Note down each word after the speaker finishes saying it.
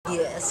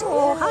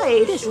Oh,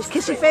 hi, this is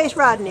Kissy Face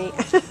Rodney.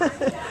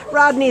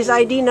 Rodney's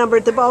ID number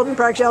at the Baldwin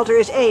Park Shelter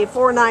is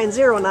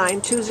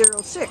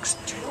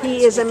A4909206.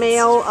 He is a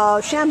male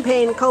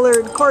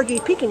champagne-colored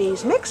Corgi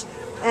Pekingese mix,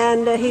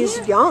 and he's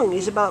young.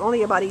 He's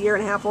only about a year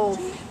and a half old.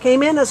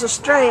 Came in as a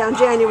stray on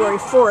January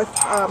 4th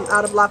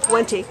out of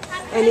Puente,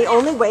 and he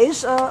only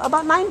weighs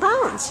about 9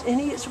 pounds. And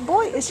is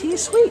he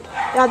sweet.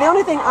 Now, the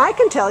only thing I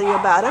can tell you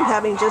about him,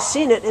 having just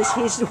seen it, is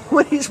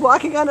when he's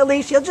walking on a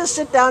leash, he'll just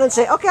sit down and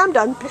say, "Okay, I'm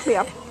done. Pick me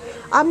up.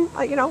 I'm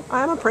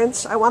a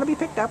prince. I want to be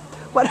picked up."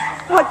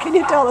 What can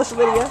you tell us,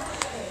 Lydia?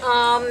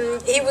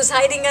 He was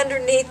hiding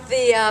underneath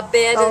the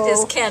bed of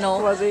his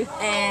kennel. Was he?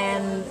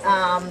 And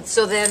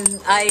so then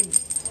I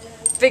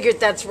figured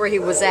that's where he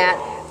was at.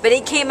 But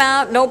he came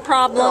out, no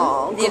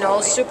problem,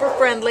 super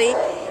friendly.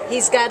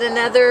 He's got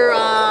another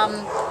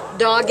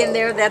dog in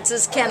there, that's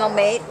his kennel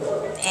mate.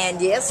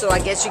 And yes, so I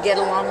guess you get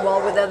along well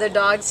with other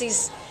dogs.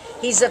 He's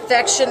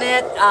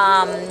affectionate,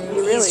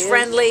 he's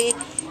friendly.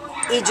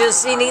 He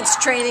needs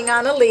training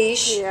on a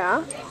leash.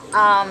 Yeah.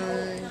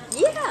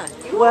 Yeah.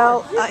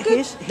 Well,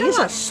 he's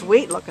a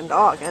sweet-looking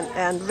dog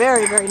and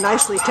very, very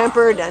nicely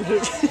tempered, and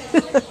he's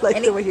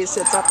the way he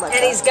sits up like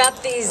that. And he's got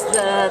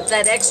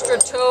that extra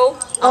toe.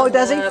 Oh,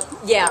 does he?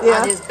 Yeah,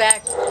 on his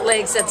back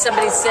legs that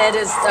somebody said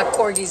is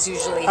corgis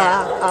usually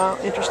have. Oh,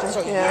 interesting.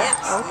 So, yeah.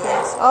 yes, Okay.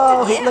 yes.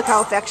 Oh, look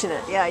how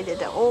affectionate. Yeah, I did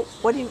that. Oh,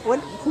 who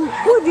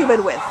have you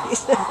been with?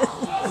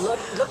 Look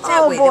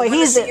that Oh way. boy,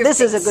 this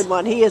is a good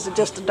one. He is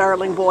just a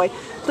darling boy.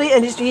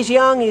 And he's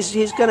young.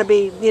 He's going to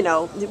be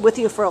with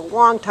you for a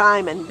long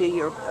time and be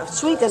your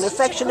sweet and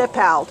affectionate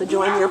pal to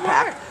join your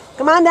pack.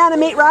 Come on down and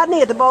meet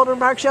Rodney at the Baldwin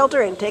Park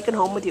Shelter and take him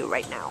home with you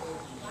right now.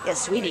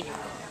 Yes, sweetie.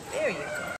 There you go.